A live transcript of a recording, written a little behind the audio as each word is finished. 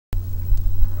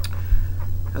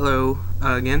Hello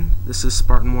again, this is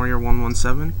Spartan Warrior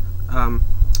 117.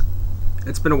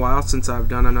 It's been a while since I've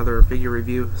done another figure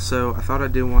review, so I thought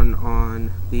I'd do one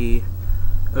on the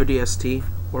ODST,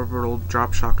 Orbital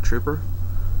Drop Shock Trooper,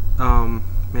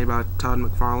 made by Todd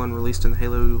McFarlane, released in the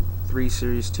Halo 3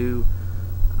 Series 2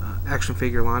 action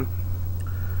figure line.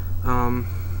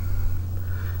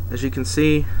 As you can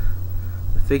see,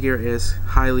 the figure is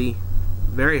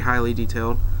very highly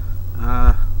detailed.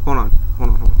 Hold on.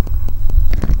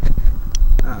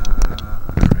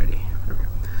 Alrighty, there we go.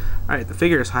 Alright, the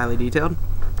figure is highly detailed.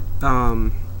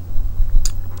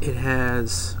 It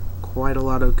has quite a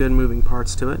lot of good moving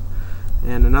parts to it.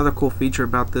 And another cool feature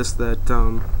about this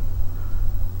that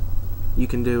you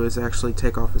can do is actually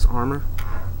take off his armor,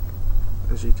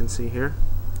 as you can see here.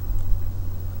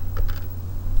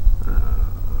 I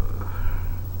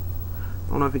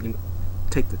don't know if you can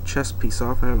take the chest piece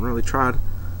off. I haven't really tried.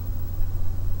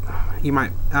 You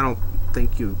might. I don't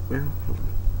think you.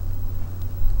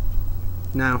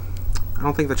 No, I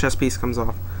don't think the chest piece comes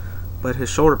off, but his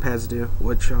shoulder pads do,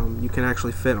 which you can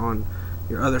actually fit on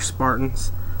your other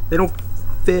Spartans. They don't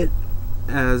fit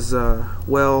as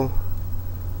well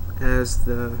as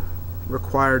the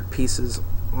required pieces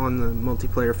on the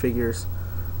multiplayer figures,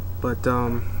 but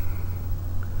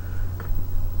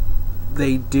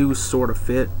they do sort of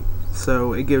fit,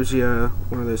 so it gives you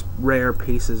one of those rare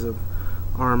pieces of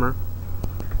armor.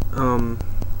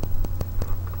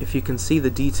 If you can see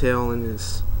the detail in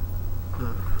his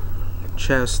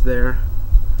chest there,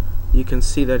 you can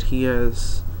see that he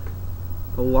has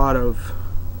a lot of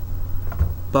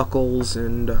buckles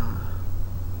and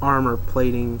armor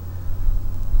plating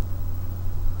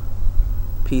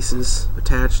pieces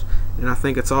attached. And I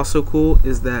think it's also cool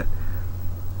is that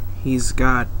he's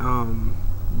got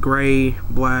gray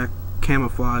black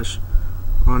camouflage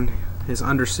on his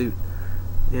undersuit,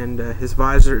 and his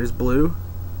visor is blue,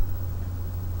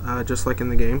 just like in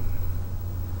the game.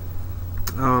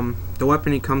 The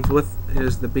weapon he comes with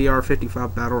is the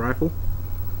BR-55 battle rifle.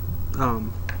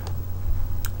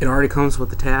 It already comes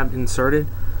with the tab inserted,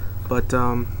 but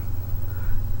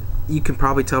you can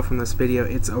probably tell from this video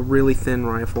it's a really thin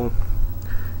rifle,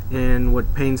 and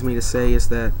what pains me to say is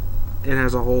that it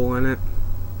has a hole in it.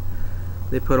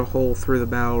 They put a hole through the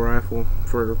battle rifle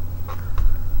for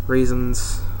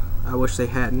reasons I wish they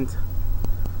hadn't.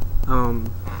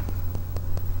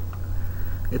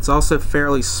 It's also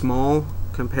fairly small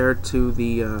compared to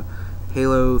the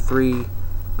Halo 3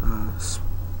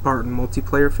 Spartan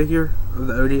multiplayer figure of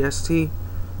the ODST.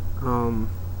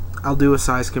 I'll do a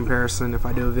size comparison if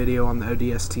I do a video on the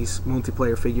ODST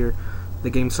multiplayer figure,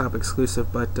 the GameStop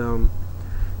exclusive, but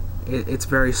it's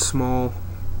very small.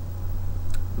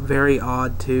 Very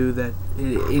odd too that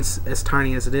it's as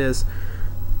tiny as it is,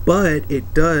 but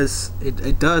it does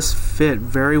fit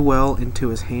very well into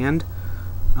his hand.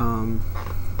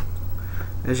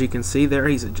 As you can see there,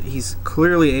 he's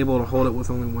clearly able to hold it with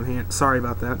only one hand. Sorry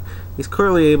about that. He's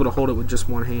clearly able to hold it with just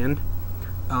one hand.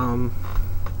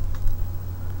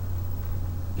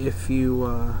 If you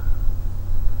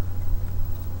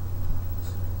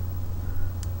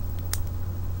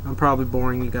I'm probably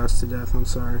boring you guys to death. I'm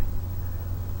sorry.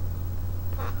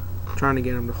 I'm trying to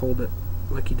get him to hold it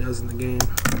like he does in the game.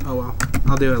 Oh well,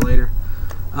 I'll do it later.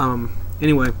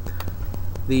 Anyway,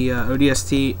 the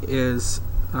ODST is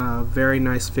a very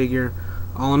nice figure.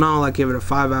 All in all, I give it a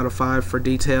 5 out of 5 for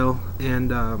detail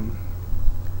and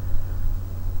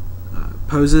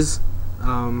poses.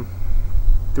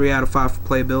 3 out of 5 for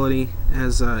playability,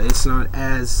 as it's not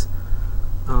as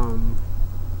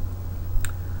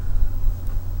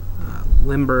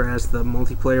limber as the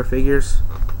multiplayer figures,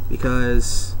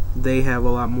 because they have a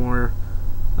lot more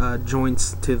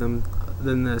joints to them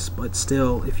than this. But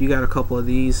still, if you got a couple of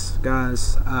these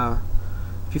guys,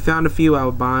 if you found a few, I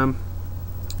would buy them.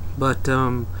 But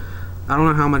I don't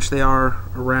know how much they are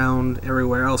around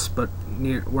everywhere else, but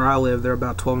near where I live, they're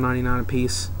about $12.99 a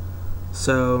piece.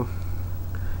 So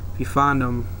if you find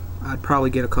them, I'd probably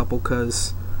get a couple,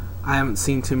 because I haven't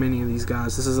seen too many of these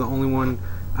guys. This is the only one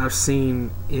I've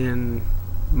seen in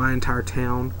my entire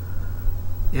town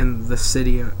and the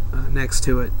city next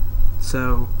to it,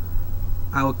 so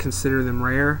I would consider them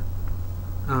rare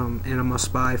and a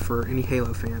must-buy for any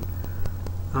Halo fan.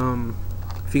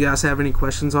 If you guys have any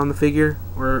questions on the figure,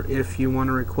 or if you want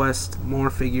to request more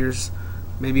figures,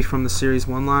 maybe from the Series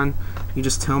 1 line, you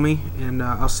just tell me, and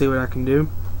I'll see what I can do.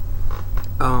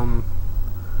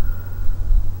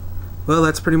 Well,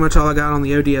 that's pretty much all I got on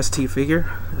the ODST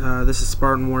figure. This is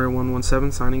Spartan Warrior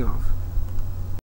 117 signing off.